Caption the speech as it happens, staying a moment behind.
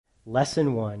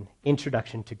Lesson 1,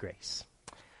 Introduction to Grace.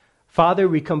 Father,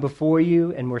 we come before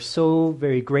you, and we're so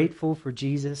very grateful for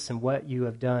Jesus and what you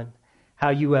have done, how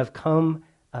you have come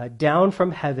down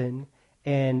from heaven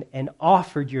and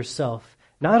offered yourself,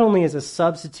 not only as a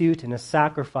substitute and a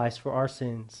sacrifice for our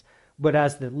sins, but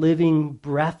as the living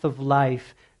breath of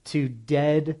life to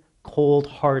dead,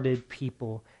 cold-hearted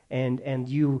people. And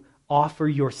you offer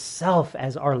yourself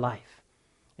as our life.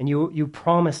 And you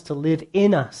promise to live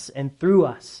in us and through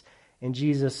us. And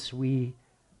Jesus, we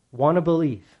want to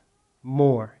believe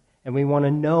more. And we want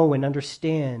to know and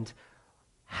understand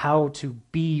how to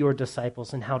be your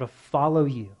disciples and how to follow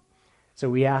you. So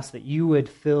we ask that you would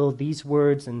fill these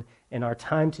words and our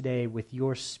time today with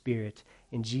your Spirit.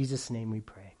 In Jesus' name we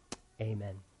pray.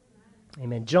 Amen.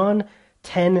 Amen. John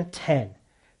 10:10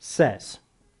 says,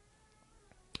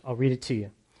 I'll read it to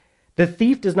you. The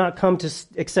thief does not come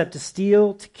except to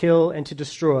steal, to kill, and to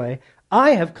destroy.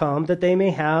 I have come that they may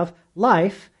have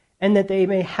life and that they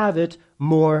may have it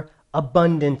more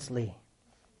abundantly.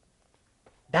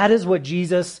 That is what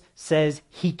Jesus says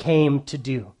he came to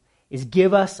do, is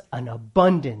give us an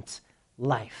abundant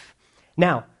life.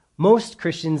 Now, most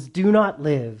Christians do not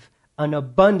live an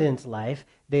abundant life.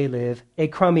 They live a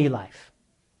crummy life.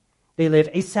 They live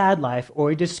a sad life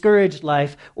or a discouraged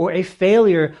life or a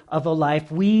failure of a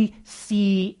life. We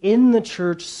see in the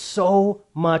church so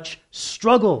much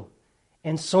struggle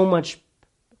and so much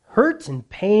hurt and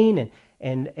pain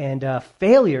and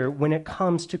failure when it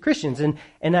comes to Christians.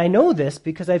 And I know this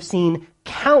because I've seen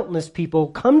countless people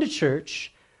come to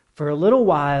church for a little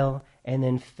while and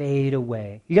then fade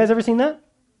away. You guys ever seen that?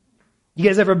 You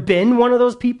guys ever been one of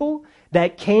those people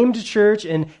that came to church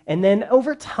and then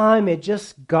over time it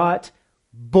just got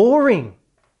boring?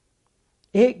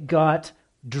 It got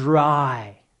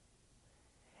dry.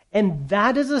 And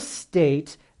that is a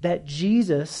state that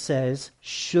Jesus says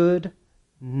should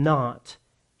not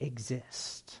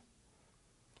exist.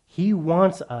 He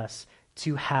wants us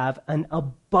to have an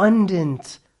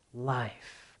abundant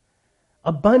life.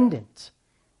 Abundant.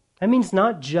 That means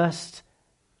not just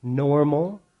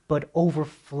normal, but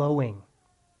overflowing.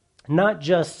 Not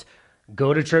just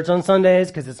go to church on Sundays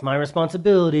because it's my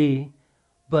responsibility,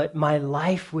 but my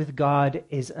life with God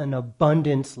is an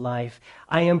abundant life.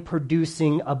 I am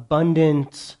producing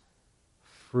abundant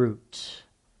fruit.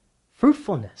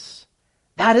 Fruitfulness.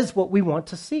 That is what we want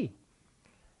to see.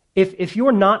 If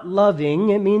you're not loving,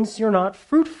 it means you're not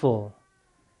fruitful.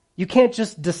 You can't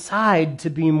just decide to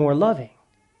be more loving.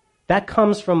 That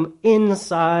comes from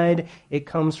inside. It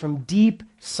comes from deep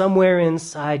somewhere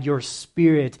inside. Your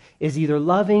spirit is either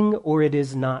loving or it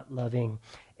is not loving.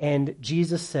 And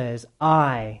Jesus says,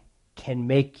 I can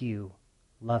make you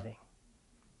loving.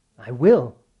 I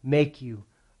will make you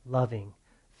loving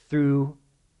through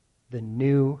the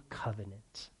new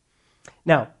covenant.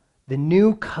 Now, the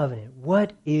new covenant,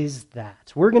 what is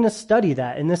that? We're going to study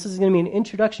that, and this is going to be an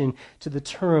introduction to the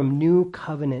term new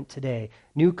covenant today.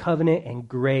 New covenant and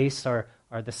grace are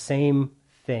the same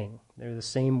thing. They're the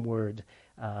same word.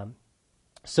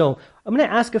 So I'm going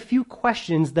to ask a few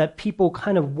questions that people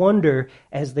kind of wonder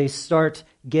as they start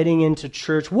getting into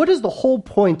church. What is the whole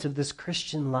point of this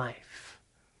Christian life?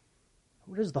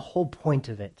 What is the whole point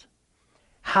of it?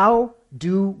 How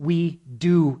do we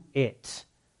do it?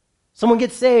 Someone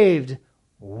gets saved.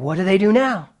 What do they do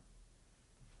now?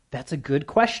 That's a good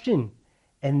question.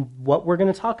 And what we're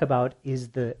going to talk about is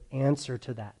the answer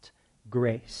to that,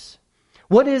 grace.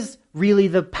 What is really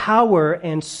the power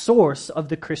and source of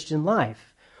the Christian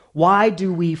life? Why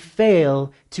do we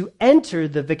fail to enter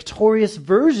the victorious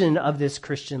version of this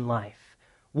Christian life?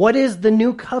 What is the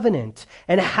new covenant?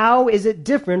 And how is it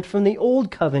different from the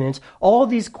old covenant? All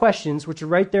these questions, which are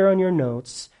right there on your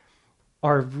notes,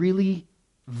 are really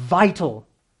vital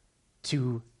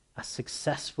to a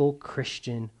successful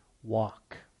Christian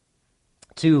walk.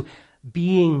 To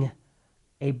being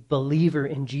a believer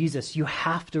in Jesus, you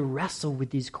have to wrestle with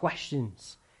these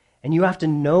questions. And you have to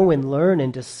know and learn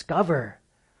and discover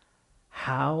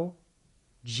how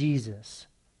Jesus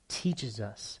teaches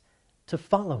us to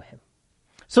follow him.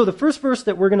 So the first verse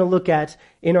that we're going to look at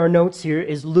in our notes here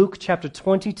is Luke chapter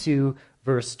 22,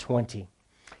 verse 20.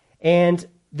 And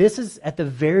this is at the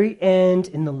very end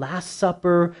in the Last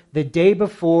Supper, the day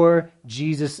before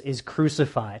Jesus is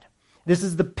crucified. This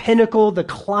is the pinnacle, the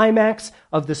climax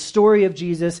of the story of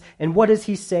Jesus. And what does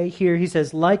he say here? He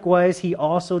says, likewise, he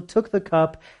also took the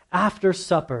cup after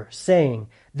supper, saying,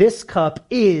 this cup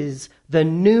is the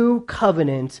new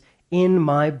covenant in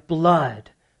my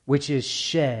blood, which is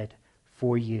shed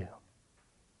for you.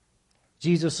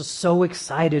 Jesus was so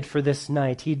excited for this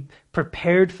night. He'd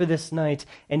prepared for this night,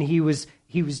 and he was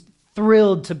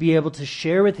thrilled to be able to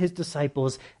share with his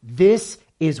disciples, this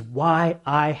is why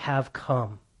I have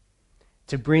come,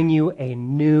 to bring you a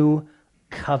new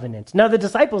covenant. Now, the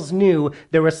disciples knew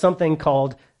there was something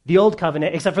called the Old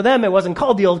Covenant, except for them, it wasn't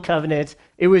called the Old Covenant.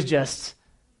 It was just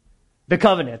the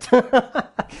covenant,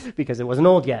 because it wasn't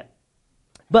old yet.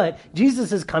 But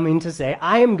Jesus is coming to say,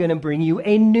 I am going to bring you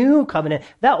a new covenant.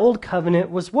 That old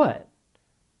covenant was what?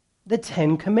 The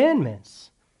 10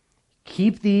 Commandments.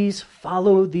 Keep these,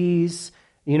 follow these,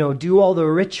 do all the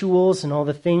rituals and all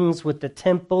the things with the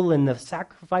temple and the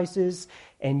sacrifices,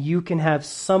 and you can have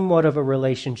somewhat of a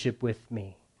relationship with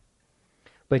me.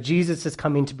 But Jesus is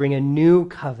coming to bring a new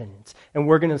covenant, and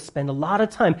we're going to spend a lot of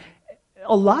time.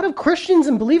 A lot of Christians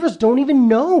and believers don't even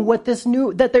know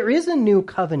that there is a new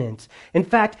covenant. In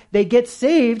fact, they get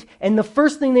saved, and the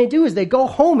first thing they do is they go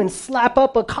home and slap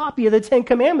up a copy of the 10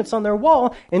 Commandments on their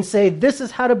wall and say, this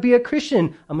is how to be a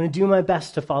Christian. I'm going to do my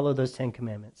best to follow those 10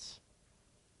 Commandments.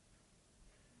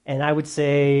 And I would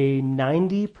say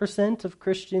 90% of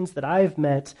Christians that I've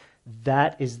met,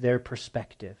 that is their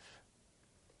perspective.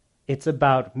 It's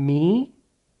about me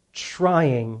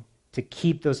trying to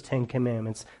keep those 10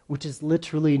 Commandments, which is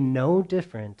literally no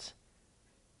different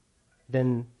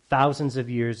than thousands of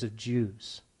years of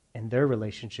Jews and their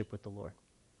relationship with the Lord.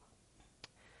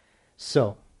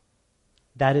 So,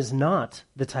 that is not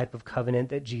the type of covenant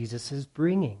that Jesus is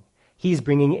bringing. He's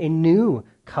bringing a new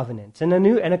covenant. And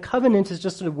a covenant is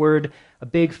just a word, a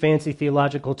big fancy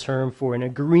theological term for an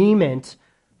agreement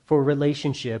for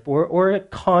relationship or a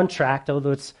contract,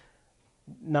 although it's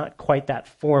not quite that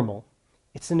formal.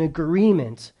 It's an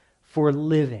agreement for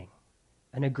living.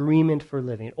 An agreement for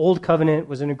living. Old covenant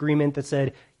was an agreement that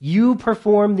said, you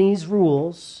perform these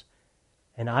rules,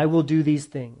 and I will do these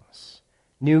things.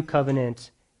 New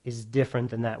covenant is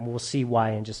different than that, and we'll see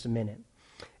why in just a minute.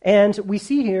 And we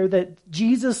see here that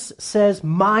Jesus says,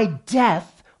 my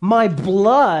death, my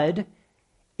blood,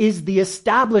 is the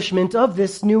establishment of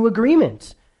this new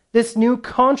agreement. This new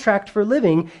contract for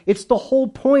living. It's the whole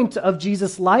point of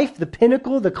Jesus' life, the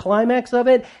pinnacle, the climax of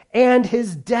it, and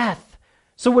his death.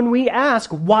 So when we ask,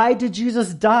 why did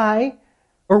Jesus die?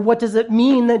 Or what does it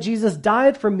mean that Jesus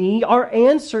died for me? Our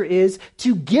answer is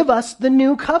to give us the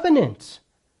new covenant.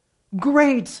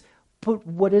 Great, but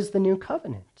what is the new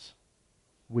covenant?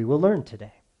 We will learn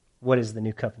today. What is the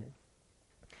new covenant?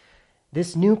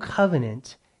 This new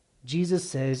covenant, Jesus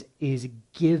says, is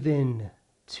given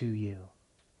to you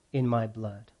in my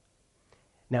blood.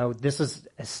 Now, this is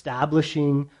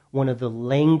establishing one of the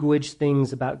language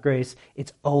things about grace.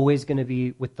 It's always going to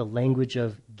be with the language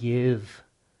of give.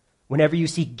 Whenever you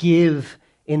see give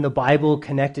in the Bible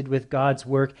connected with God's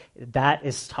work, that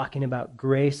is talking about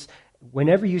grace.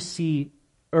 Whenever you see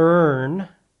earn,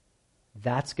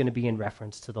 that's going to be in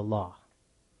reference to the law.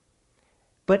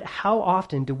 But how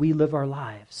often do we live our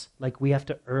lives like we have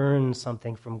to earn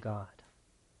something from God?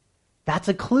 That's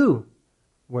a clue.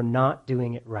 We're not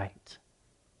doing it right.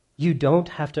 You don't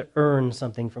have to earn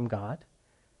something from God.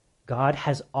 God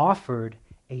has offered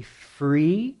a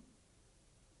free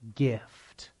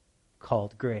gift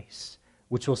called grace,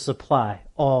 which will supply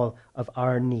all of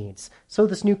our needs. So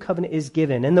this new covenant is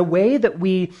given. And the way that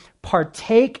we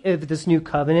partake of this new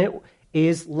covenant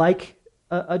is like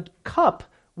a cup.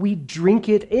 We drink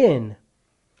it in.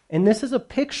 And this is a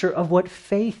picture of what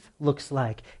faith looks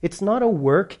like. It's not a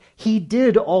work. He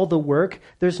did all the work.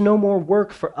 There's no more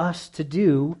work for us to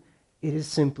do. It is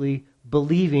simply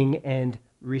believing and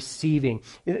receiving.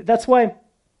 That's why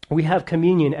we have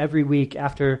communion every week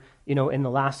after, in the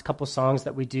last couple songs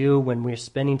that we do when we're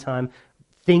spending time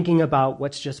thinking about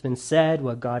what's just been said,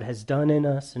 what God has done in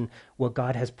us, and what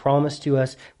God has promised to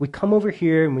us. We come over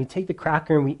here and we take the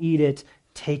cracker and we eat it,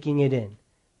 taking it in.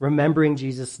 Remembering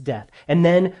Jesus' death. And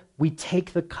then we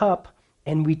take the cup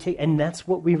and that's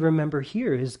what we remember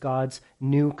here is God's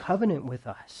new covenant with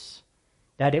us.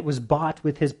 That it was bought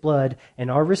with his blood,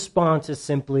 and our response is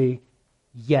simply,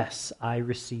 yes, I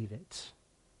receive it.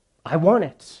 I want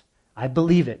it. I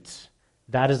believe it.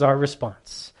 That is our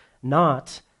response.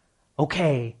 Not,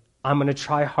 okay, I'm going to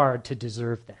try hard to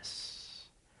deserve this.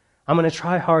 I'm going to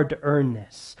try hard to earn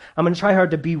this. I'm going to try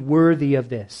hard to be worthy of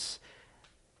this.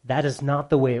 That is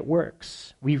not the way it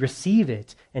works. We receive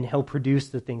it, and he'll produce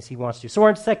the things he wants to. So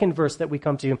our second verse that we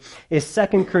come to is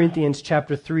 2 Corinthians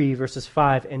chapter 3, verses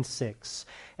 5 and 6.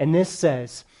 And this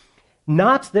says,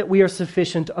 not that we are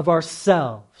sufficient of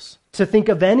ourselves to think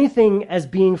of anything as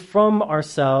being from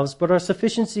ourselves, but our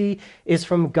sufficiency is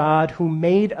from God who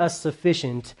made us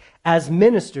sufficient as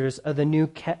ministers of the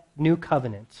new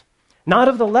covenant. Not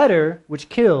of the letter, which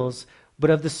kills,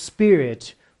 but of the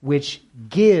Spirit, which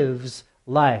gives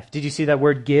life. Did you see that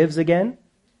word gives again?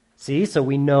 See, so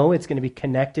we know it's going to be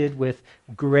connected with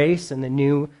grace and the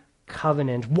new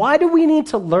covenant. Why do we need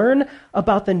to learn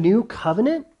about the new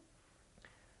covenant?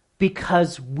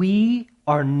 Because we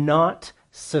are not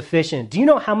sufficient. Do you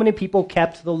know how many people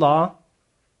kept the law?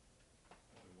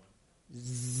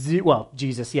 Well,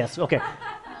 Jesus, yes, okay.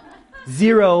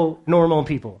 0 normal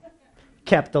people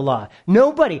kept the law.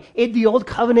 Nobody. The old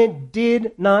covenant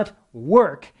did not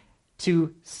work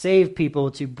to save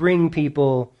people, to bring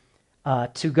people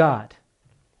to God.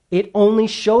 It only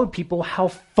showed people how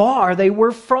far they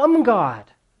were from God.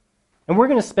 And we're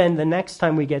going to spend the next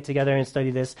time we get together and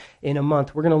study this in a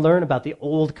month, we're going to learn about the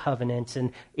old covenant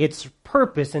and its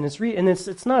purpose, and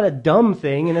it's not a dumb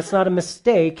thing, and it's not a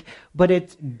mistake, but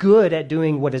it's good at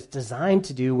doing what it's designed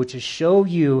to do, which is show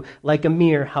you like a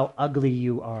mirror how ugly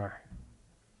you are.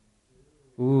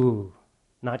 Ooh,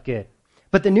 not good.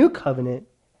 But the new covenant,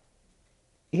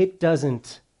 it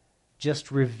doesn't just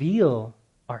reveal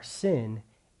our sin,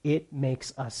 it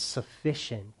makes us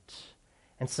sufficient.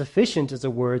 And sufficient is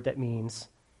a word that means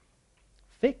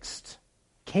fixed,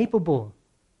 capable,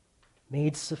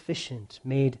 made sufficient,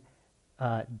 made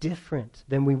different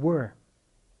than we were.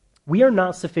 We are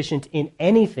not sufficient in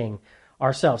anything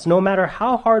ourselves. No matter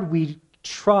how hard we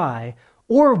try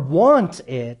or want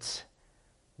it,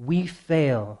 we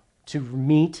fail to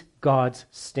meet God's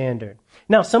standard.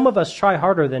 Now, some of us try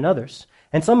harder than others.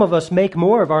 And some of us make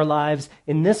more of our lives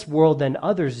in this world than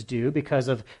others do because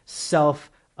of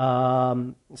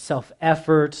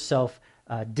self-effort,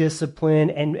 self-discipline,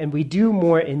 and we do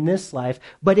more in this life.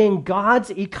 But in God's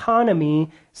economy,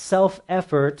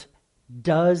 self-effort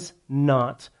does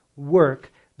not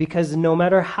work because no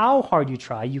matter how hard you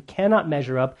try, you cannot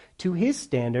measure up to His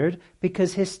standard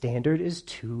because His standard is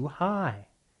too high.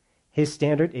 His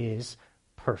standard is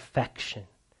perfection,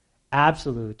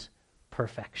 absolute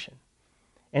perfection.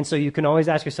 And so you can always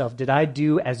ask yourself, did I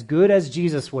do as good as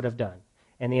Jesus would have done?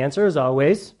 And the answer is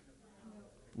always,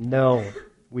 no,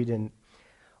 we didn't.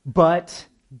 But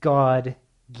God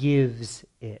gives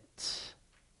it.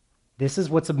 This is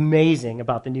what's amazing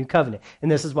about the new covenant.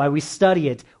 And this is why we study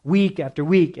it week after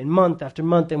week and month after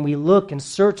month. And we look and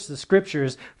search the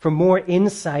scriptures for more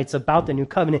insights about the new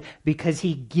covenant because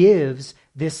He gives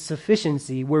this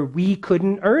sufficiency where we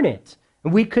couldn't earn it.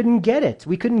 And we couldn't get it.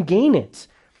 We couldn't gain it.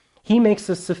 He makes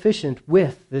us sufficient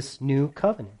with this new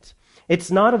covenant.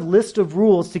 It's not a list of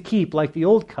rules to keep like the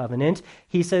old covenant.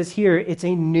 He says here it's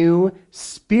a new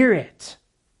spirit.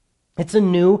 It's a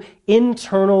new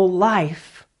internal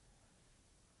life.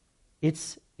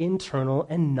 It's internal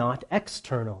and not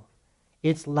external.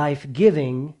 It's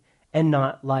life-giving and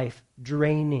not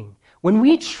life-draining. When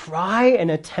we try and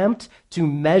attempt to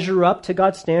measure up to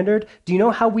God's standard, do you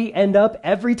know how we end up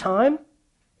every time?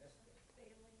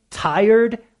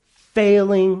 Tired,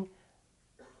 failing,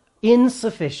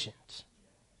 insufficient.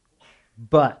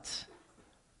 But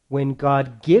when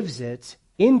God gives it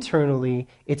internally,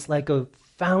 it's like a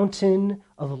fountain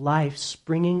of life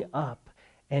springing up,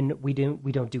 and we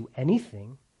don't do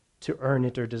anything to earn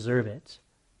it or deserve it.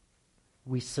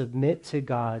 We submit to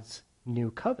God's new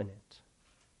covenant.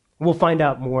 We'll find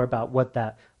out more about what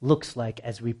that looks like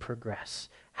as we progress.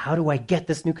 How do I get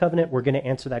this new covenant? We're going to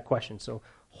answer that question, so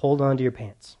hold on to your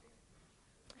pants.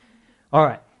 All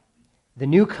right. The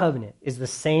new covenant is the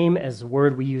same as the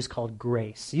word we use called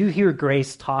grace. You hear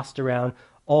grace tossed around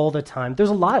all the time. There's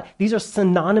a lot. These are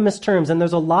synonymous terms, and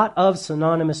there's a lot of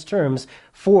synonymous terms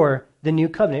for the new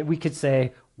covenant. We could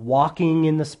say walking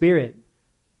in the Spirit.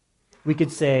 We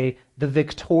could say the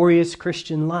victorious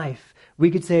Christian life.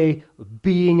 We could say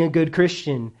being a good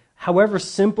Christian. However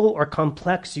simple or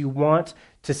complex you want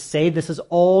to say, this is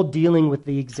all dealing with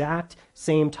the exact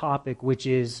same topic, which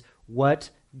is what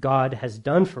God has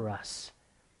done for us.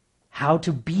 How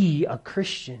to be a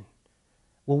Christian.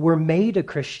 Well, we're made a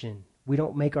Christian. We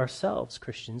don't make ourselves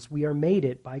Christians. We are made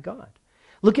it by God.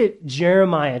 Look at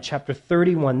Jeremiah chapter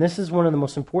 31. This is one of the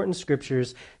most important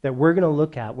scriptures that we're going to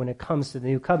look at when it comes to the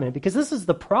new covenant, because this is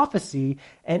the prophecy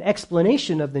and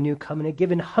explanation of the new covenant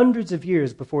given hundreds of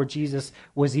years before Jesus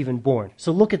was even born.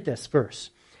 So look at this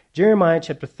verse. Jeremiah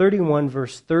chapter 31,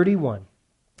 verse 31.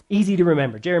 Easy to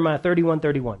remember. Jeremiah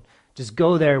 31:31. Just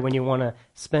go there when you want to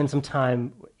spend some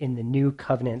time in the new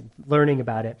covenant, learning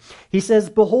about it. He says,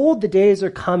 "Behold, the days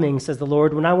are coming, says the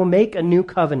Lord, when I will make a new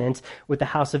covenant with the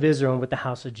house of Israel and with the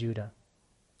house of Judah.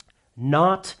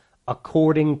 Not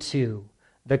according to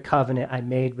the covenant I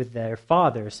made with their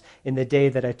fathers in the day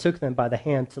that I took them by the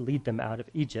hand to lead them out of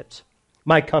Egypt.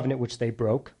 My covenant which they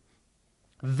broke,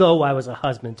 though I was a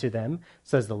husband to them,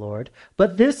 says the Lord.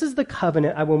 But this is the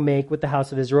covenant I will make with the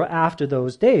house of Israel after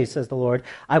those days, says the Lord.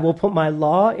 I will put my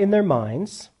law in their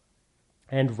minds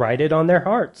and write it on their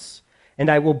hearts. And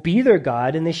I will be their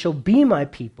God, and they shall be my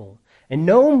people. And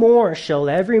no more shall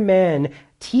every man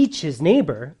teach his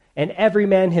neighbor, and every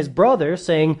man his brother,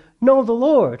 saying, Know the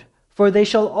Lord, for they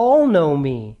shall all know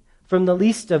me, from the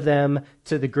least of them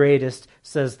to the greatest,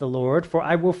 says the Lord. For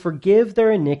I will forgive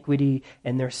their iniquity,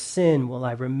 and their sin will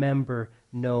I remember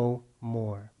no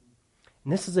more.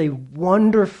 And this is a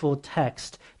wonderful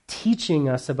text teaching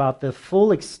us about the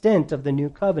full extent of the new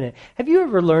covenant. Have you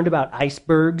ever learned about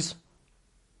icebergs?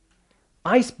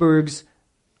 Icebergs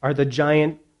are the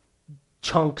giant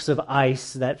chunks of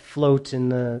ice that float in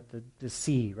the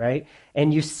sea, right?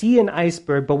 And you see an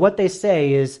iceberg, but what they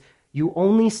say is you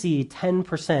only see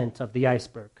 10% of the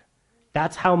iceberg.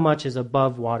 That's how much is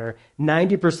above water.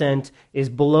 90% is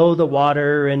below the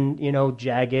water and,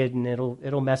 jagged, and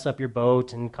it'll mess up your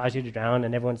boat and cause you to drown,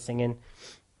 and everyone's singing,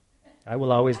 I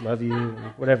will always love you,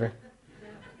 whatever.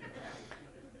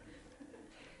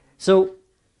 So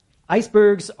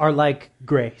icebergs are like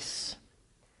grace.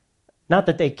 Not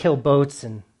that they kill boats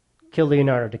and kill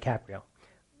Leonardo DiCaprio,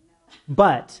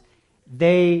 but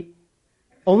they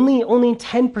only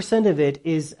 10% of it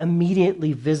is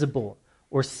immediately visible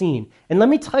or seen. And let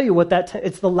me tell you what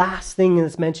it's the last thing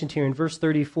that's mentioned here in verse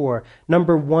 34.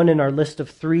 Number 1 in our list of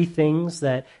 3 things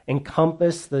that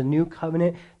encompass the new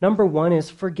covenant. Number 1 is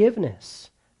forgiveness.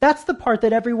 That's the part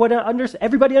that everybody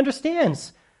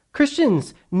understands.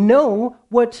 Christians know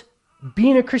what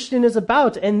being a Christian is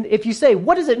about. And if you say,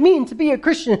 what does it mean to be a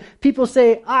Christian? People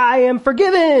say, I am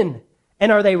forgiven.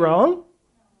 And are they wrong?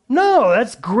 No,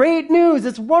 that's great news.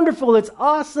 It's wonderful. It's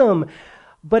awesome.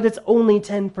 But it's only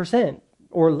 10%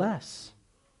 or less.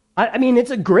 I mean,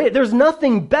 there's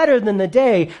nothing better than the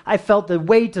day I felt the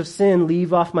weight of sin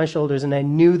leave off my shoulders and I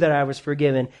knew that I was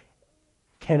forgiven.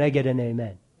 Can I get an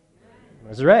amen?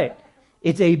 That's right.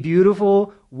 It's a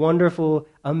beautiful, wonderful,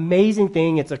 amazing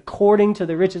thing. It's according to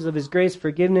the riches of his grace.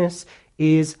 Forgiveness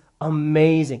is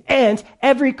amazing. And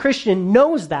every Christian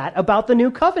knows that about the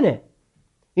new covenant.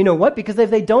 You know what? Because if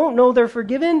they don't know they're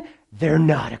forgiven, they're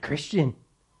not a Christian.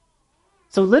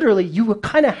 So literally, you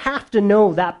kind of have to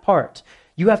know that part.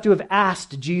 You have to have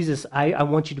asked Jesus, I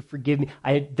want you to forgive me.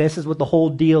 This is what the whole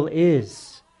deal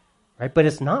is. Right? But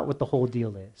it's not what the whole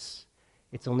deal is.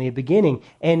 It's only a beginning.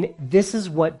 And this is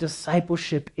what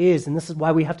discipleship is. And this is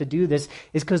why we have to do this,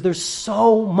 is because there's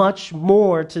so much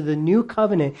more to the new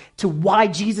covenant, to why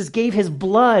Jesus gave his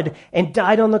blood and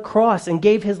died on the cross and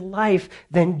gave his life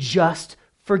than just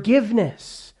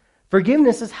forgiveness.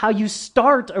 Forgiveness is how you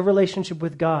start a relationship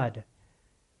with God.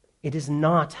 It is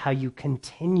not how you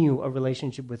continue a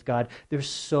relationship with God. There's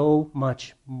so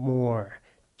much more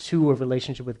to a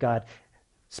relationship with God.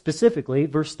 Specifically,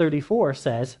 verse 34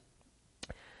 says,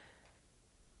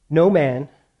 No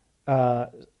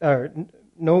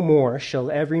more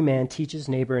shall every man teach his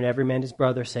neighbor and every man his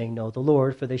brother, saying, Know the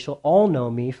Lord, for they shall all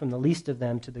know me, from the least of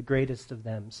them to the greatest of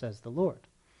them, says the Lord.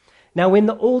 Now, in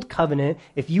the Old Covenant,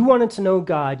 if you wanted to know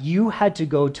God, you had to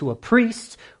go to a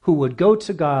priest who would go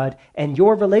to God, and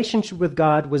your relationship with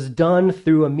God was done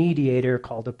through a mediator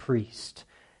called a priest.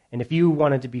 And if you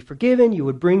wanted to be forgiven, you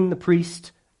would bring the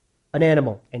priest an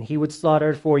animal, and he would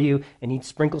slaughter it for you, and he'd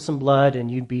sprinkle some blood, and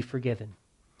you'd be forgiven.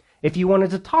 If you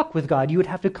wanted to talk with God, you would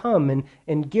have to come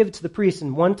and give to the priest,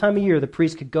 and one time a year, the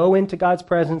priest could go into God's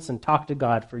presence and talk to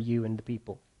God for you and the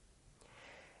people.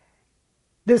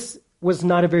 This was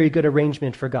not a very good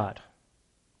arrangement for God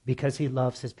because he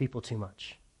loves his people too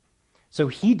much. So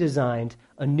he designed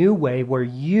a new way where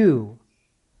you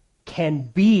can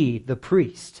be the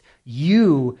priest.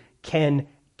 You can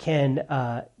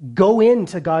go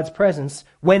into God's presence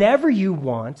whenever you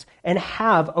want and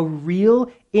have a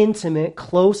real, intimate,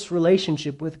 close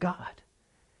relationship with God.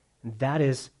 And that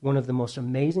is one of the most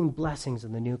amazing blessings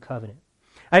of the new covenant.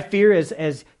 I fear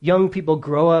as young people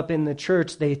grow up in the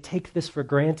church, they take this for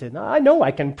granted. I know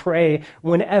I can pray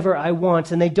whenever I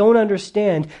want, and they don't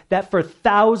understand that for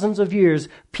thousands of years,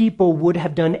 people would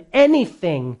have done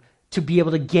anything to be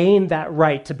able to gain that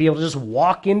right, to be able to just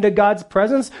walk into God's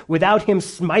presence without him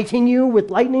smiting you with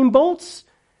lightning bolts.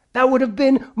 That would have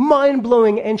been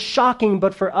mind-blowing and shocking,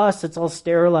 but for us, it's all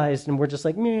sterilized, and we're just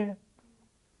like, meh.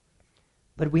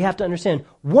 But we have to understand,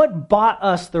 what bought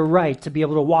us the right to be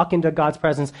able to walk into God's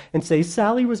presence and say,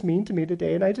 Sally was mean to me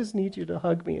today, and I just need you to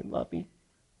hug me and love me?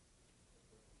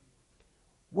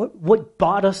 What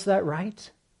bought us that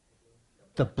right?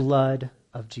 The blood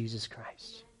of Jesus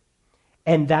Christ.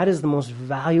 And that is the most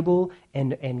valuable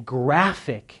and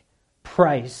graphic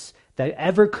price that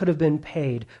ever could have been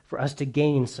paid for us to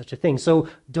gain such a thing. So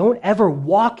don't ever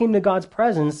walk into God's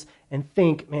presence and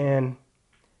think, man,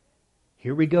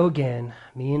 here we go again.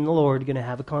 Me and the Lord are going to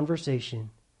have a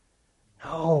conversation.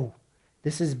 No.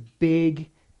 This is big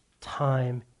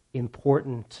time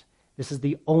important. This is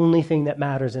the only thing that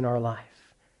matters in our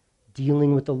life.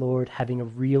 Dealing with the Lord, having a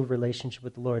real relationship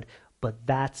with the Lord. But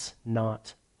that's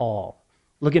not all.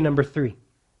 Look at number 3.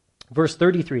 Verse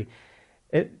 33.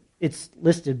 It's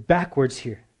listed backwards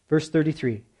here. Verse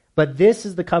 33. But this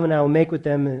is the covenant I will make with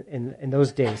them in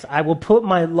those days. I will put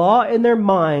my law in their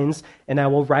minds, and I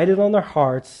will write it on their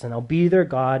hearts, and I'll be their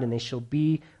God, and they shall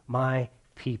be my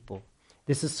people.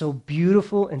 This is so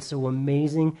beautiful and so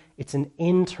amazing. It's an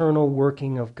internal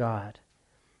working of God.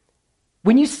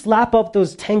 When you slap up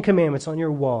those 10 commandments on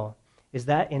your wall, is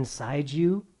that inside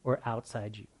you or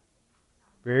outside you?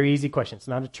 Very easy question. It's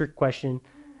not a trick question.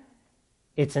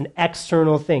 It's an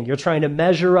external thing. You're trying to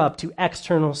measure up to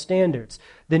external standards.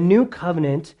 The new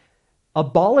covenant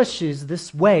abolishes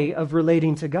this way of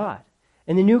relating to God.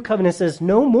 And the new covenant says,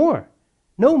 no more.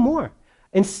 No more.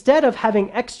 Instead of having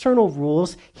external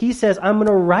rules, he says, I'm going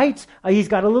to write, he's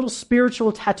got a little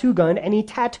spiritual tattoo gun, and he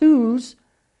tattoos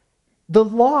the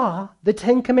law, the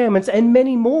 10 commandments, and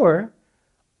many more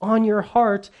on your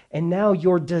heart. And now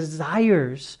your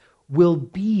desires will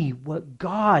be what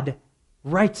God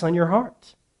writes on your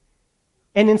heart.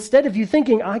 And instead of you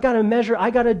thinking, I got to measure, I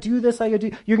got to do this,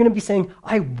 you're going to be saying,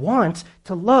 I want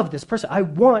to love this person. I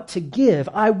want to give.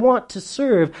 I want to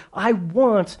serve. Why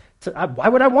would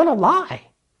I want to lie?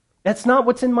 That's not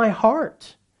what's in my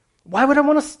heart. Why would I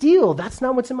want to steal? That's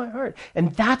not what's in my heart.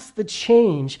 And that's the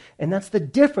change, and that's the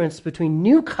difference between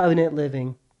new covenant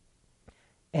living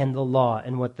and the law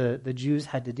and what the Jews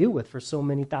had to deal with for so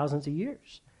many thousands of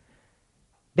years.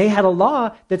 They had a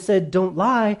law that said, don't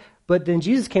lie, but then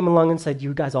Jesus came along and said,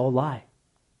 you guys all lie.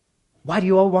 Why do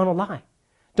you all want to lie?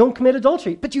 Don't commit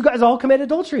adultery, but you guys all commit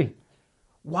adultery.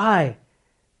 Why?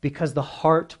 Because the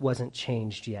heart wasn't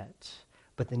changed yet.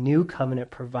 But the new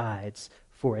covenant provides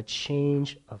for a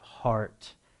change of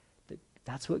heart.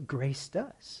 That's what grace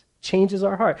does. Changes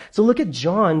our heart. So look at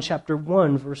John chapter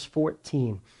 1, verse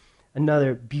 14.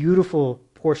 Another beautiful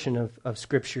portion of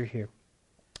Scripture here.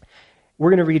 We're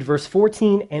going to read verse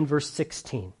 14 and verse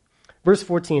 16. Verse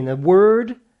 14, the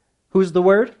Word, who's the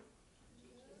Word?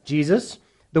 Jesus.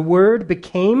 The Word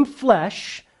became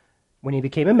flesh when he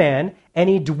became a man, and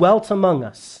he dwelt among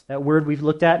us. That word we've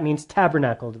looked at means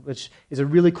tabernacled, which is a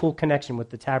really cool connection with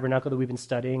the tabernacle that we've been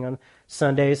studying on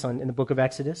Sundays in the book of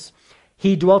Exodus.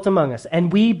 He dwelt among us,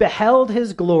 and we beheld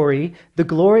his glory, the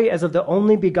glory as of the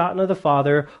only begotten of the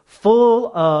Father,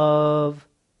 full of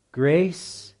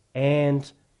grace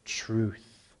and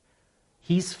truth.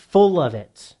 He's full of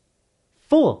it.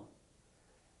 Full.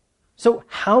 So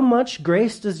how much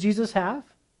grace does Jesus have?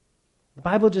 The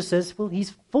Bible just says, well,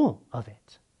 he's full of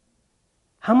it.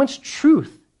 How much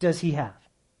truth does he have?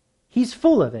 He's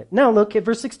full of it. Now look at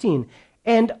verse 16.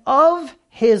 And of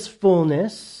his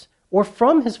fullness, or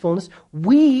from his fullness,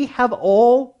 we have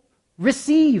all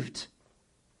received.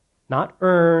 Not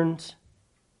earned.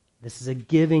 This is a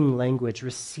giving language,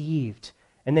 received.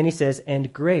 And then he says,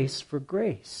 and grace for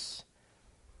grace.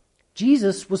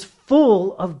 Jesus was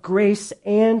full of grace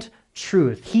and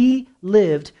truth. He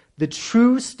lived the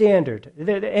true standard,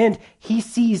 and he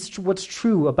sees what's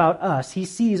true about us. He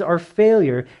sees our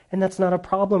failure, and that's not a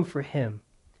problem for him.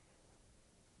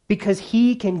 Because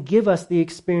he can give us the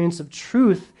experience of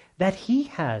truth that he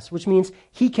has, which means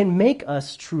he can make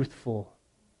us truthful,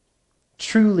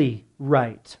 truly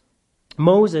right.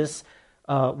 Moses,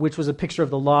 which was a picture of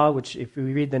the law, which if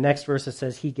we read the next verse, it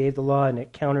says he gave the law, and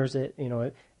it counters it,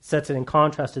 it sets it in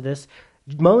contrast to this.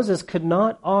 Moses could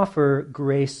not offer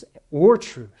grace or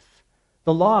truth.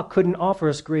 The law couldn't offer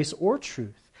us grace or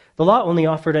truth. The law only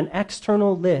offered an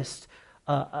external list,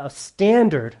 a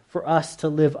standard for us to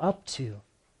live up to.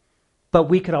 But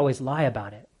we could always lie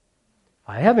about it.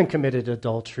 I haven't committed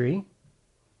adultery.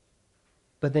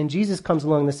 But then Jesus comes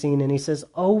along the scene and he says,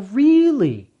 oh,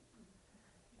 really?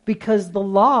 Because the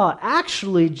law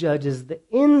actually judges the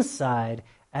inside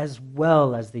as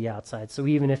well as the outside. So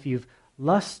even if you've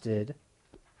lusted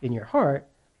in your heart,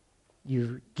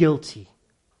 you're guilty.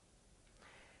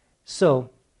 So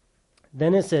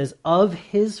then it says, of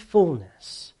his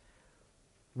fullness,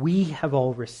 we have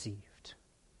all received.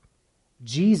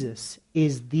 Jesus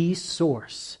is the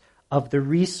source of the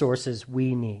resources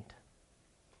we need.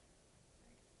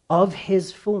 Of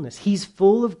his fullness. He's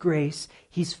full of grace.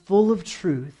 He's full of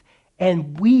truth.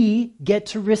 And we get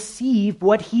to receive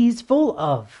what he's full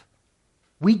of.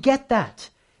 We get that.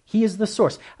 He is the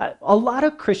source. A lot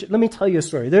of Christians, let me tell you a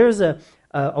story. There's a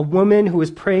woman who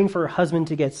was praying for her husband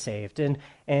to get saved.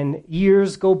 And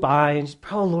years go by, and she's,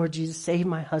 oh, Lord Jesus, save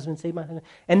my husband, save my husband.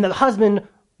 And the husband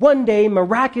one day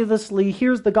miraculously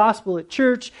hears the gospel at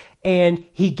church and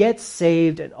he gets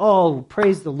saved and oh,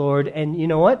 praise the Lord. And you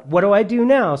know what? What do I do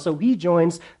now? So he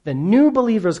joins the new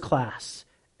believers class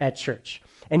at church.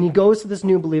 And he goes to this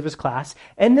new believers class,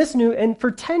 and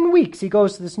for 10 weeks he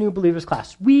goes to this new believers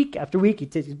class. Week after week, he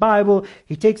takes his Bible,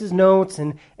 he takes his notes,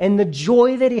 and the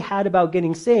joy that he had about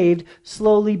getting saved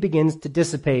slowly begins to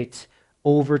dissipate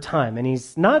over time. And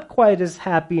he's not quite as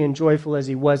happy and joyful as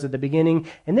he was at the beginning.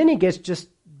 And then he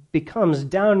becomes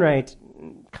downright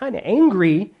kind of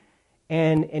angry,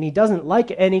 and he doesn't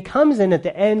like it. And he comes in at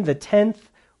the end, the 10th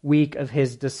week of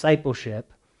his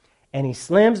discipleship, and he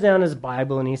slams down his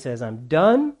Bible and he says, I'm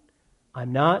done.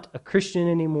 I'm not a Christian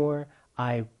anymore.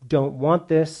 I don't want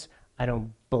this. I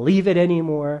don't believe it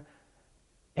anymore.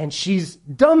 And she's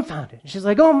dumbfounded. She's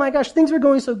like, oh my gosh, things were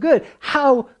going so good.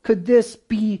 How could this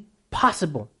be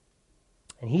possible?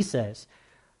 And he says,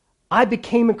 I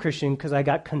became a Christian because I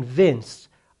got convinced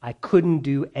I couldn't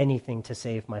do anything to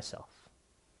save myself.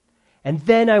 And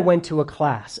then I went to a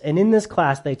class. And in this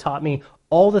class, they taught me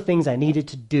all the things I needed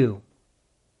to do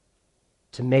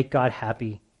to make God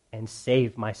happy and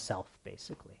save myself,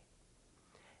 basically.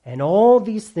 And all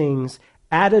these things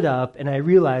added up, and I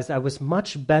realized I was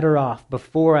much better off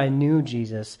before I knew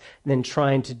Jesus than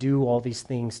trying to do all these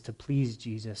things to please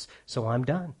Jesus, so I'm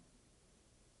done.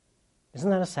 Isn't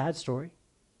that a sad story?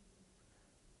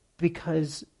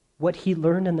 Because what he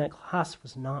learned in that class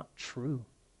was not true.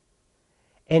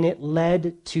 And it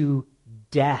led to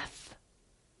death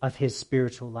of his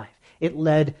spiritual life. It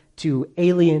led to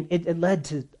it led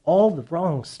to all the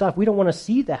wrong stuff. We don't want to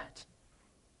see that.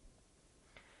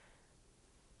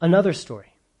 Another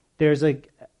story. There's a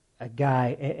guy,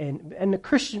 and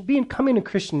becoming a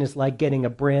Christian is like getting a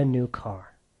brand new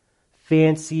car.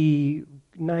 Fancy,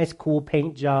 nice, cool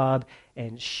paint job,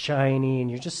 and shiny, and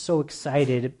you're just so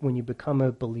excited when you become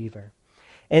a believer.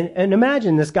 And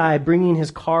imagine this guy bringing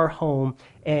his car home,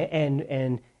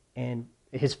 and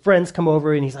his friends come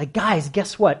over and he's like, guys,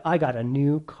 guess what? I got a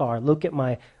new car. Look at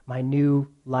my new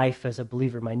life as a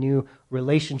believer, my new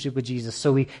relationship with Jesus.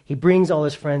 So he brings all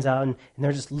his friends out and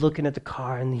they're just looking at the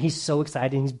car and he's so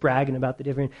excited. And he's bragging about the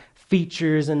different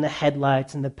features and the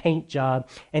headlights and the paint job.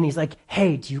 And he's like,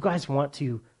 hey, do you guys want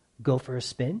to go for a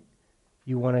spin?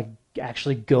 You want to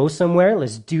actually go somewhere?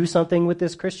 Let's do something with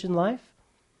this Christian life.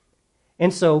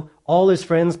 And so all his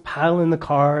friends pile in the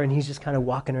car, and he's just kind of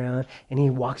walking around, and he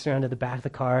walks around to the back of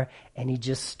the car, and he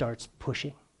just starts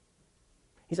pushing.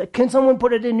 He's like, can someone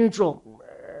put it in neutral?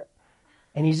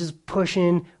 And he's just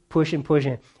pushing.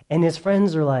 And his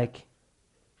friends are like,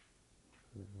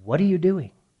 what are you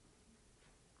doing?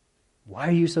 Why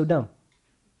are you so dumb?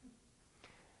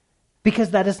 Because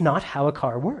that is not how a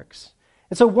car works.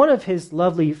 And so one of his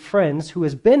lovely friends who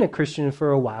has been a Christian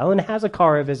for a while and has a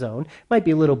car of his own, might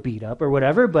be a little beat up or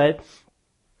whatever, but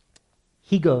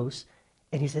he goes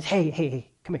and he says, hey,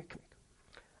 come here.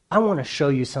 I want to show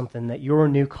you something that your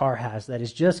new car has that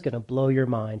is just going to blow your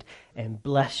mind and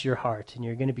bless your heart, and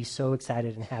you're going to be so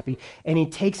excited and happy. And he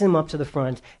takes him up to the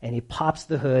front and he pops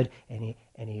the hood and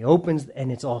he opens,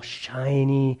 and it's all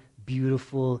shiny,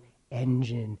 beautiful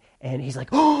engine. And he's like,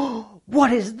 oh,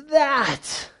 what is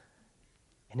that?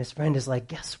 And his friend is like,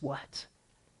 guess what?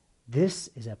 This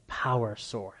is a power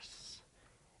source.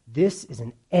 This is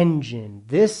an engine.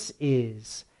 This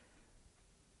is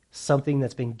something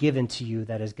that's been given to you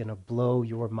that is going to blow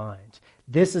your mind.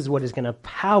 This is what is going to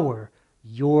power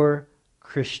your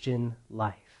Christian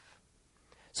life.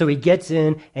 So he gets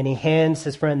in and he hands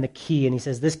his friend the key, and he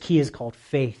says, this key is called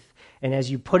faith. And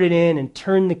as you put it in and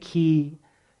turn the key,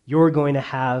 you're going to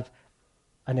have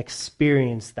an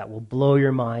experience that will blow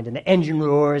your mind. And the engine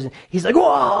roars, and he's like,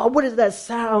 whoa, what is that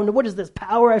sound? What is this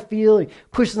power I feel? He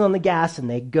pushes on the gas, and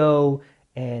they go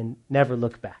and never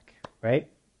look back, right?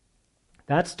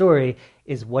 That story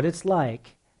is what it's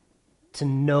like to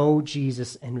know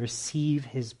Jesus and receive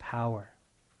his power.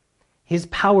 His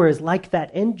power is like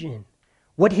that engine.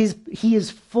 He is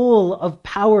full of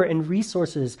power and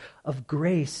resources of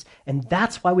grace. And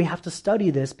that's why we have to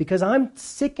study this, because I'm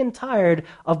sick and tired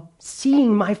of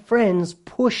seeing my friends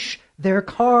push their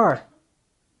car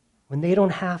when they don't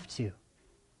have to. You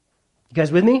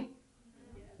guys with me?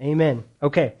 Amen.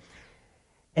 Okay.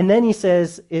 And then he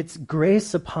says it's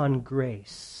grace upon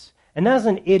grace. And that's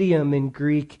an idiom in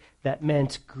Greek that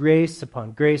meant grace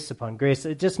upon grace upon grace.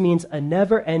 It just means a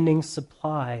never-ending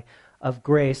supply of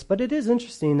grace. But it is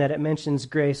interesting that it mentions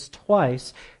grace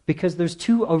twice, because there's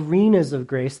two arenas of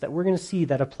grace that we're going to see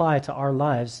that apply to our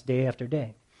lives day after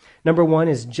day. Number one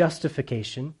is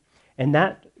justification, and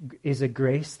that is a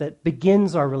grace that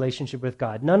begins our relationship with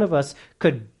God. None of us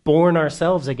could born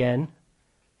ourselves again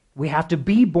We have to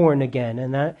be born again,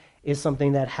 and that is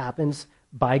something that happens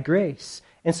by grace.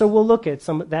 And so we'll look at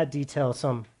some of that detail.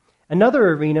 Another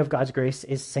arena of God's grace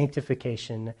is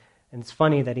sanctification. And it's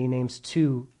funny that he names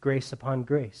two, grace upon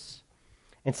grace.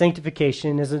 And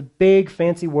sanctification is a big,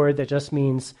 fancy word that just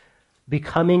means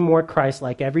becoming more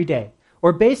Christ-like every day.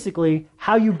 Or basically,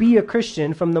 how you be a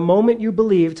Christian from the moment you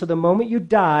believe to the moment you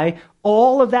die,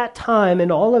 all of that time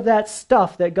and all of that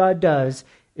stuff that God does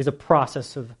is a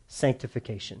process of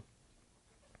sanctification.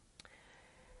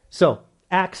 So,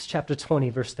 Acts chapter 20,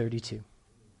 verse 32.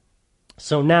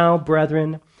 So now,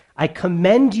 brethren, I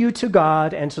commend you to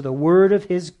God and to the word of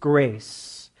his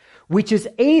grace, which is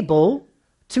able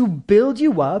to build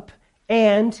you up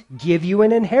and give you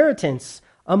an inheritance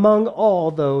among all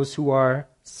those who are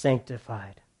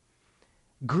sanctified.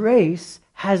 Grace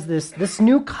has this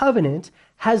new covenant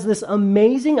has this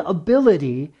amazing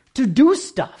ability to do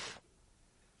stuff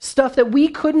that we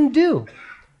couldn't do.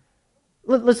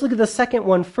 Let's look at the second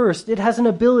one first. It has an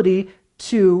ability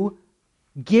to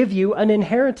give you an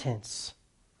inheritance.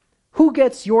 Who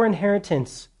gets your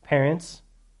inheritance, parents?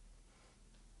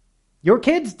 Your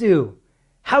kids do.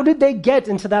 How did they get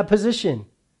into that position?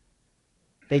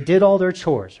 They did all their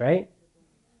chores, right?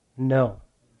 No.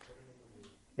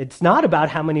 It's not about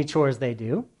how many chores they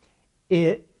do.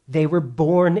 They were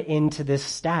born into this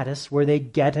status where they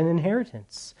get an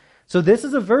inheritance. So this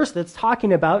is a verse that's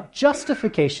talking about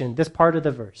justification, this part of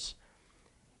the verse.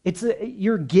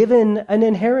 You're given an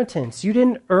inheritance. You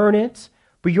didn't earn it,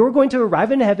 but you're going to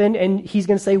arrive in heaven and he's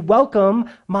going to say, welcome,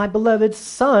 my beloved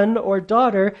son or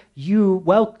daughter. You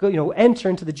enter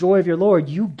into the joy of your Lord.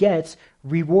 You get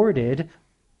rewarded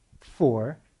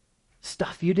for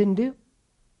stuff you didn't do.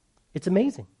 It's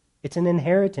amazing. It's an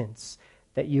inheritance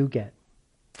that you get.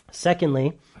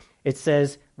 Secondly, it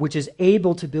says, which is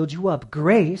able to build you up.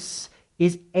 Grace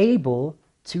is able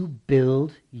to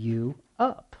build you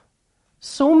up.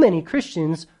 So many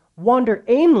Christians wander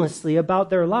aimlessly about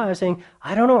their lives saying,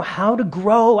 I don't know how to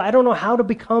grow. I don't know how to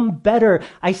become better.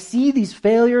 I see these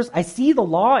failures. I see the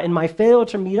law and my failure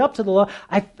to meet up to the law.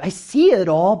 I see it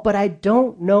all, but I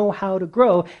don't know how to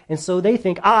grow. And so they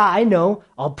think, I know.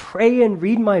 I'll pray and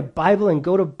read my Bible and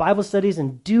go to Bible studies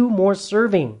and do more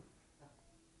serving.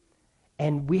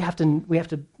 And we have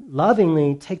to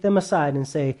lovingly take them aside and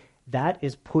say, that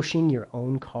is pushing your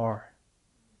own car.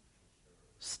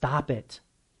 Stop it.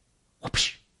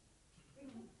 Whoopsh.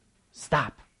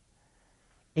 Stop.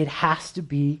 It has to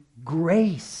be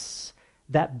grace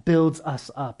that builds us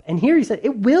up. And here he said,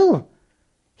 it will.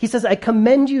 He says, I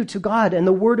commend you to God and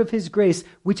the word of his grace,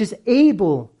 which is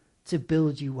able to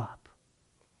build you up.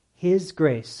 His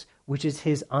grace, which is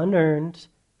his unearned,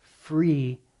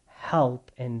 free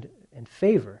help and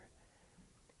favor,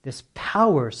 this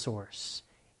power source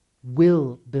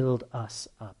will build us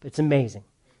up. It's amazing.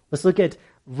 Let's look at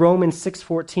Romans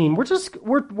 6:14.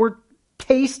 We're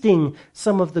tasting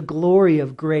some of the glory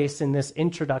of grace in this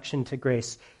introduction to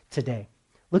grace today.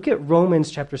 Look at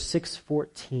Romans chapter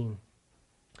 6:14.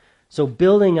 So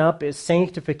building up is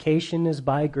sanctification is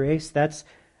by grace. That's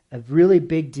a really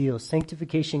big deal.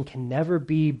 Sanctification can never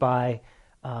be by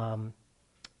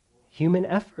human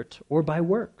effort or by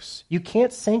works. You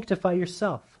can't sanctify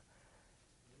yourself.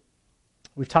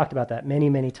 We've talked about that many,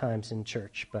 many times in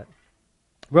church, but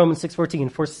Romans 6:14,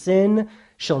 for sin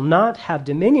shall not have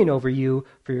dominion over you,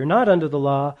 for you're not under the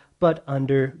law, but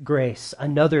under grace.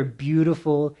 Another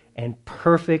beautiful and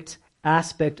perfect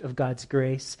aspect of God's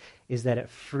grace is that it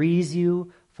frees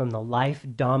you from the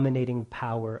life-dominating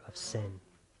power of sin.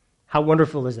 How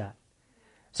wonderful is that?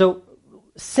 So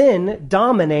sin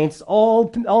dominates all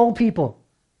people,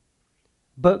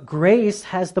 but grace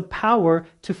has the power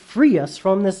to free us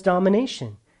from this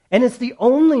domination, and it's the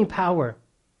only power.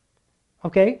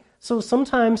 Okay, so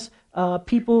sometimes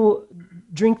people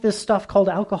drink this stuff called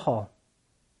alcohol.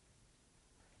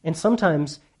 And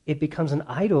sometimes it becomes an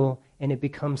idol and it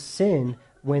becomes sin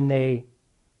when they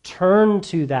turn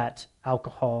to that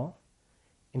alcohol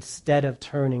instead of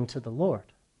turning to the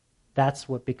Lord. That's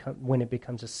when it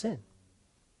becomes a sin.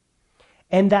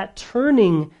 And that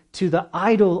turning to the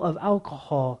idol of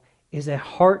alcohol is a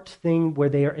heart thing where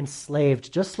they are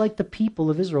enslaved, just like the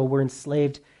people of Israel were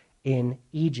enslaved in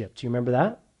Egypt. Do you remember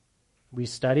that? We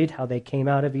studied how they came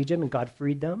out of Egypt and God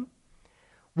freed them.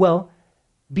 Well,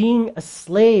 being a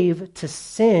slave to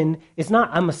sin is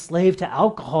not I'm a slave to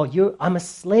alcohol. I'm a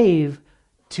slave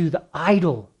to the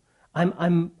idol.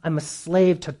 I'm a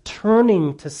slave to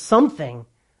turning to something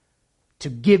to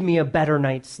give me a better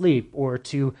night's sleep or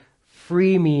to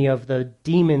free me of the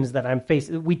demons that I'm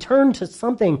facing. We turn to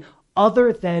something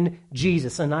other than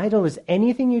Jesus. An idol is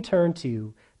anything you turn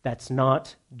to that's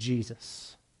not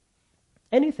Jesus.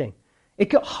 Anything.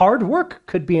 Hard work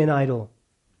could be an idol.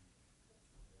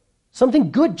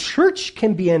 Something good, church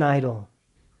can be an idol.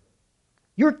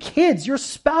 Your kids, your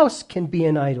spouse can be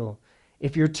an idol.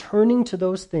 If you're turning to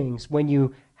those things when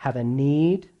you have a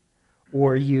need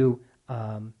or you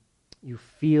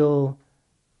feel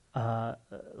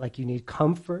like you need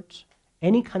comfort,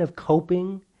 any kind of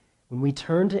coping, when we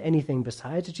turn to anything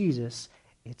besides Jesus,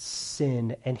 it's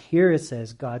sin. And here it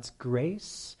says God's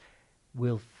grace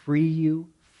will free you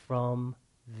from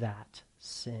that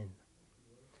sin.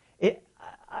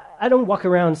 I don't walk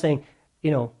around saying,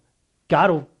 God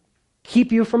will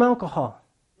keep you from alcohol.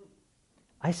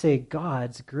 I say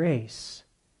God's grace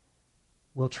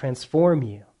will transform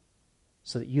you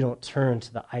so that you don't turn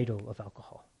to the idol of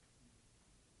alcohol.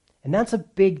 And that's a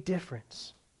big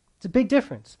difference. It's a big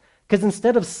difference. Because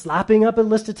instead of slapping up a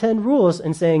list of 10 rules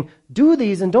and saying, do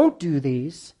these and don't do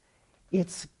these,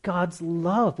 it's God's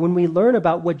love. When we learn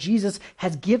about what Jesus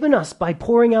has given us by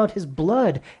pouring out his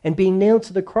blood and being nailed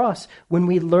to the cross, when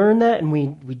we learn that and we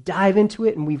dive into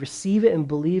it and we receive it and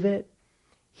believe it,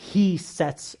 he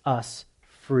sets us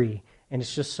free. And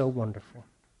it's just so wonderful.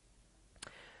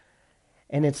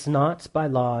 And it's not by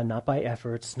law, not by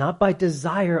efforts, not by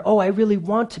desire. Oh, I really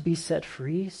want to be set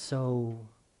free,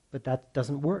 but that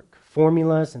doesn't work.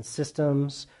 Formulas and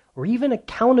systems, or even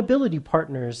accountability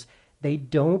partners, they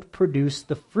don't produce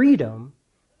the freedom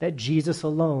that Jesus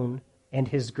alone and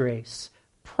his grace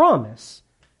promise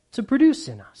to produce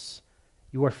in us.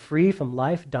 You are free from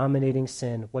life-dominating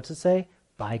sin. What's it say?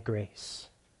 By grace.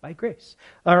 By grace.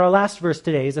 Our last verse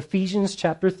today is Ephesians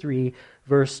chapter 3,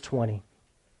 verse 20.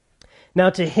 Now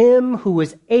to him who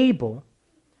is able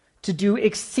to do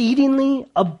exceedingly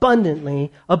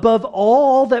abundantly above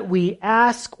all that we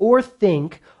ask or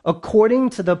think, according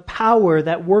to the power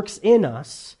that works in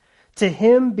us, to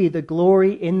him be the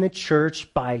glory in the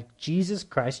church by Jesus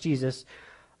Christ, Jesus,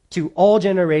 to all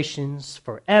generations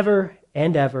forever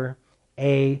and ever.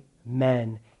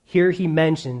 Amen. Here he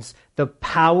mentions the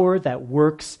power that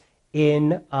works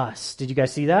in us. Did you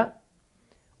guys see that?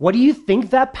 What do you think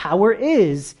that power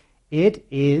is? It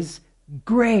is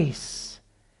grace.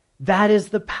 That is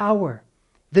the power.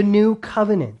 The new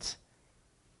covenant.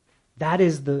 That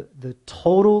is the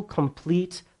total,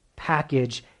 complete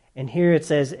package. And here it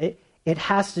says it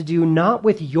has to do not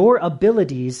with your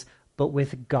abilities, but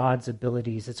with God's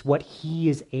abilities. It's what he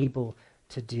is able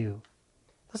to do.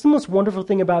 That's the most wonderful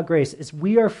thing about grace, is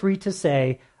we are free to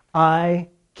say, I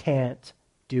can't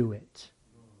do it.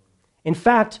 In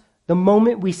fact, the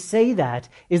moment we say that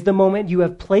is the moment you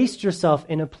have placed yourself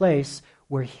in a place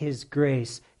where his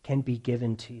grace can be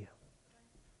given to you.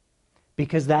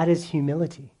 Because that is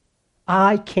humility.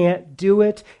 I can't do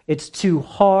it. It's too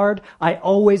hard. I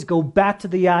always go back to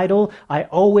the idol. I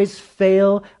always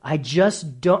fail.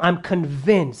 I'm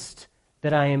convinced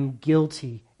that I am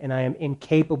guilty and I am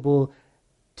incapable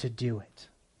to do it.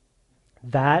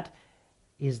 That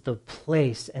is the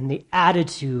place and the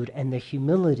attitude and the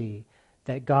humility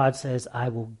that God says, I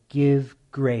will give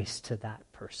grace to that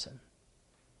person.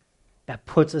 That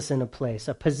puts us in a place,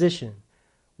 a position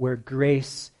where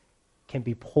grace can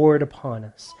be poured upon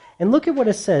us. And look at what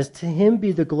it says, to him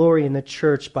be the glory in the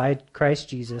church by Christ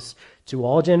Jesus to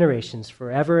all generations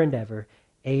forever and ever.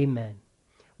 Amen.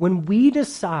 When we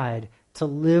decide to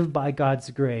live by God's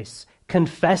grace,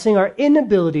 confessing our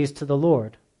inabilities to the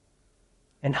Lord,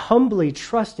 and humbly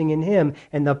trusting in him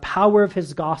and the power of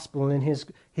his gospel and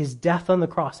his death on the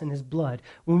cross and his blood,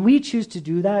 when we choose to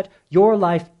do that, your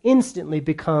life instantly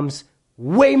becomes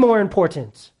way more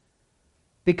important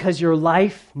because your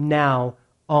life now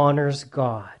honors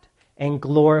God and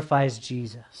glorifies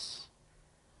Jesus.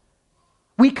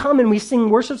 We come and we sing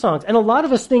worship songs, and a lot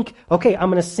of us think, okay, I'm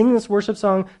going to sing this worship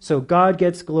song so God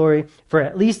gets glory for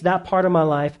at least that part of my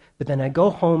life, but then I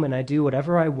go home and I do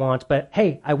whatever I want, but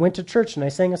hey, I went to church and I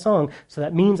sang a song, so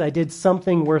that means I did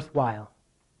something worthwhile.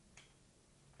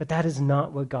 But that is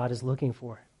not what God is looking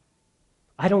for.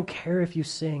 I don't care if you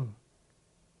sing.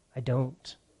 I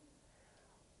don't.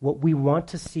 What we want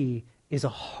to see is a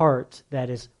heart that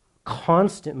is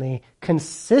constantly,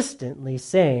 consistently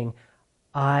saying,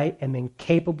 I am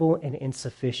incapable and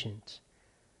insufficient,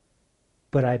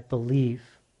 but I believe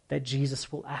that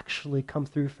Jesus will actually come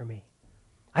through for me.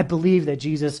 I believe that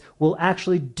Jesus will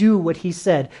actually do what he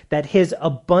said, that his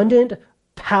abundant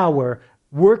power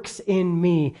works in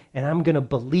me, and I'm going to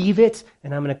believe it,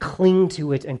 and I'm going to cling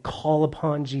to it and call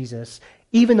upon Jesus.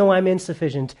 Even though I'm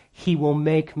insufficient, he will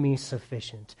make me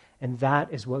sufficient. And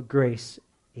that is what grace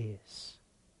is.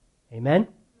 Amen?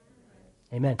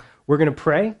 Amen. We're going to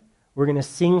pray. We're going to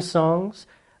sing songs.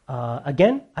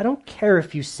 Again, I don't care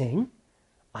if you sing.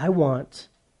 I want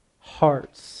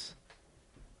hearts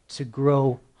to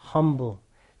grow humble,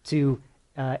 to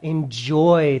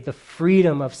enjoy the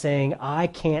freedom of saying, I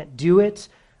can't do it,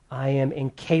 I am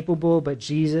incapable, but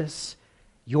Jesus,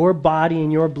 your body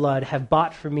and your blood have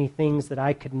bought for me things that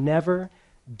I could never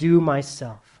do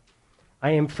myself.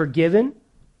 I am forgiven,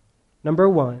 number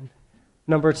one.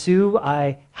 Number two,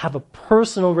 I have a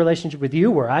personal relationship with you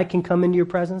where I can come into your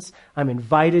presence. I'm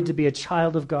invited to be a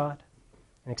child of God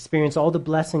and experience all the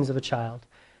blessings of a child.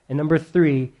 And number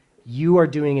three, you are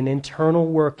doing an internal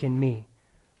work in me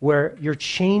where you're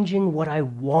changing what I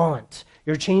want.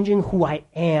 You're changing who I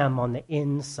am on the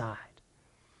inside.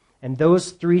 And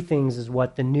those three things is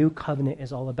what the new covenant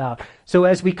is all about. So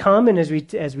as we come and as we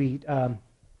take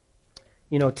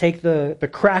the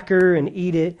cracker and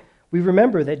eat it, we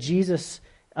remember that Jesus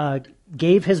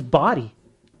gave his body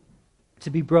to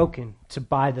be broken to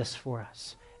buy this for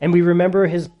us. And we remember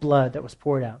his blood that was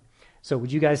poured out. So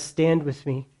would you guys stand with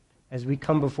me as we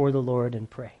come before the Lord and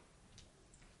pray?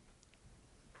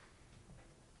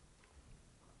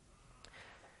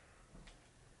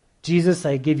 Jesus,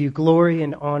 I give you glory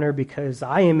and honor because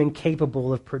I am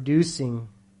incapable of producing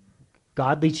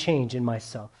godly change in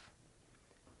myself.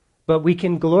 But we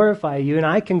can glorify you, and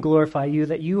I can glorify you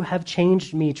that you have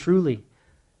changed me truly.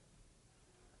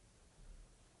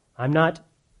 I'm not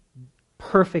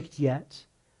perfect yet,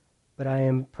 but I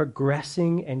am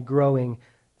progressing and growing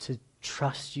to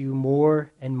trust you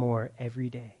more and more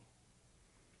every day.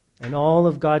 And all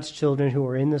of God's children who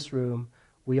are in this room,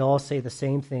 we all say the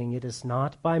same thing. It is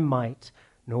not by might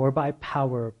nor by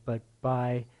power, but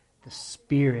by the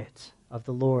Spirit of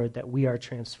the Lord that we are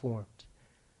transformed.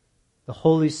 The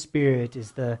Holy Spirit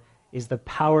is the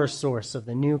power source of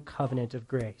the new covenant of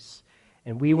grace.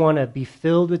 And we want to be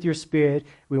filled with your Spirit.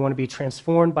 We want to be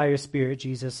transformed by your Spirit,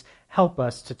 Jesus. Help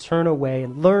us to turn away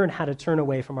and learn how to turn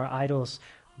away from our idols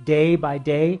day by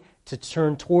day, to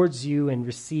turn towards you and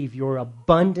receive your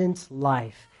abundant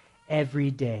life every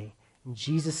day. In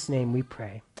Jesus' name we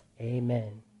pray.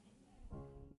 Amen.